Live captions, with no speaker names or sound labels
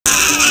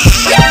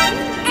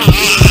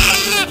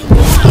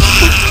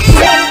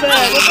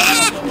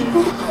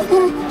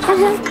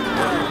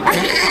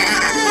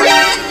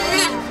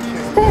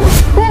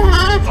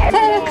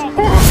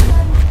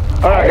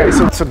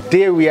So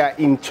today we are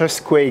in Church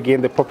Square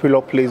again, the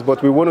popular place,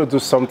 but we want to do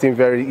something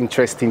very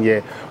interesting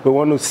here. We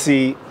want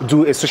to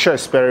do a social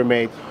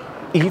experiment.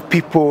 If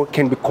people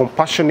can be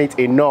compassionate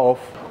enough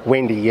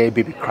when they hear a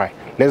baby cry,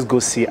 let's go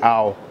see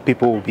how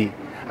people will be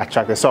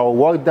attracted. So I'll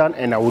walk down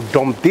and I will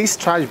dump this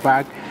trash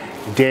bag.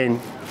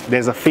 Then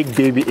there's a fake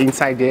baby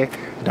inside there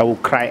that will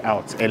cry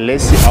out, and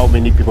let's see how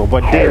many people.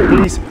 But then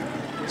please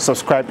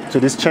subscribe to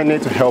this channel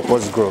to help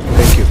us grow.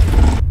 Thank you.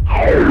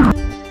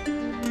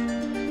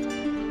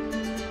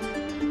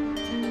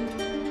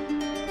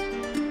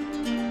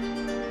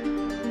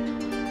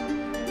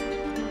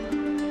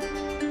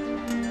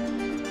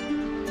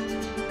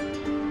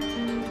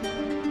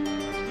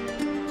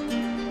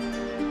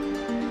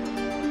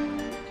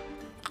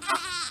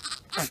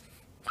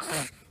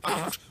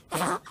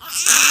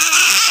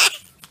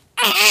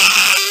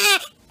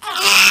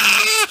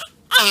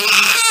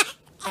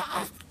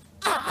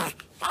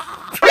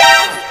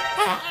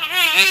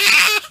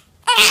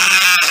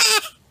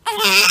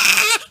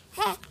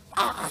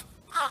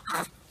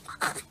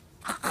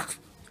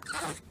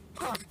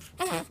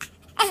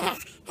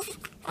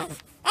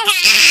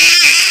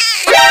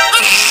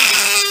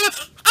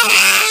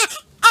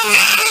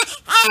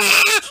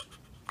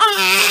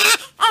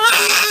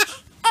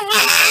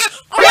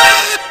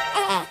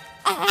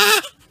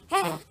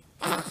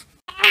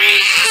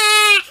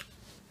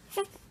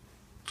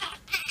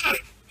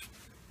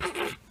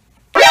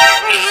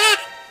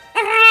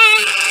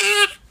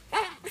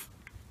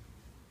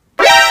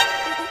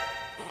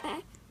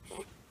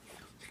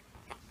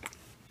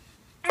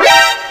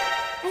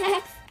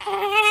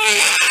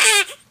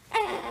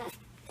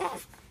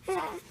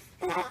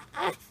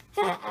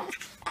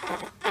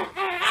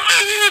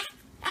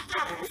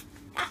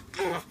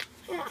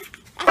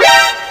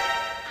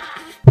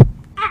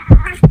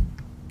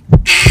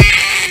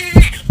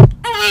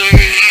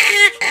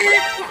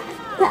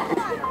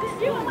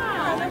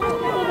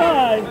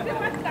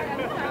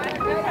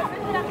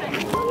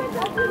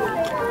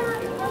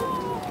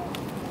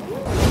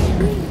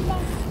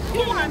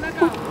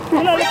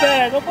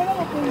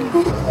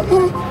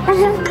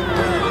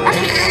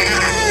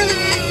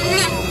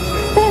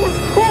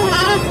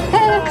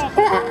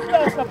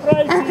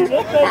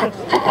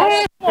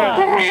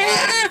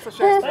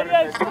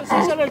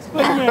 Social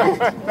experiment.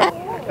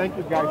 Thank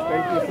you guys,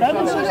 thank you.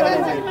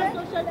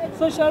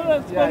 Social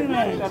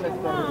experiment.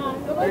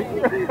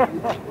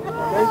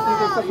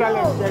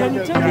 Can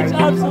you check it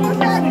out so we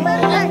can see?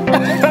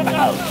 Check it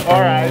out.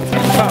 All right.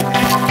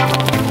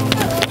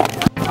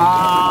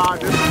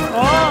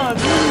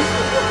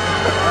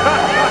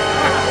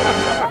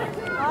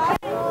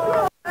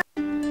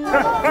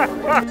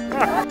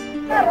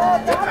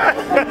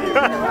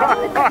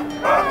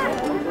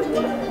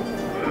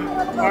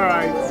 All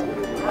right.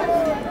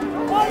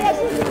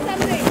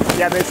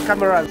 Yeah, there's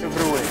cameras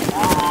everywhere.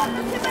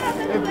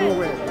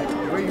 Everywhere. Like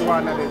where you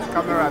are now, there's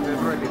cameras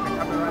everywhere. There's a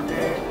camera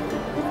there.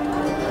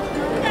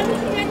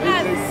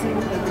 They see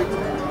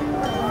everything.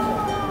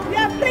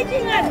 You're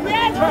freaking us,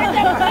 yes, with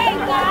the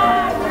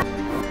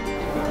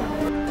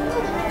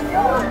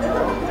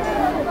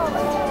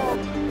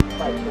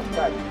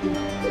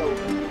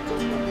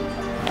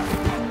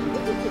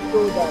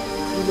so that,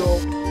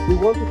 we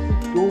want to keep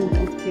those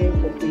who care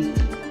for things.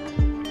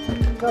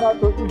 Shout out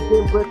to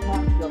Israel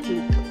Breakman, your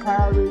face,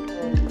 Carrie,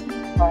 and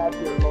Fire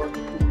your Lord to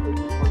keep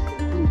making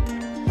content. Please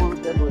follow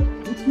them on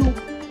YouTube,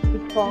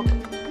 TikTok,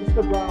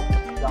 Instagram,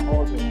 they're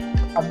all there.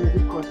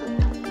 Amazing content.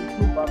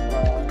 YouTube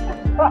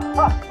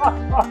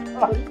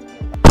back.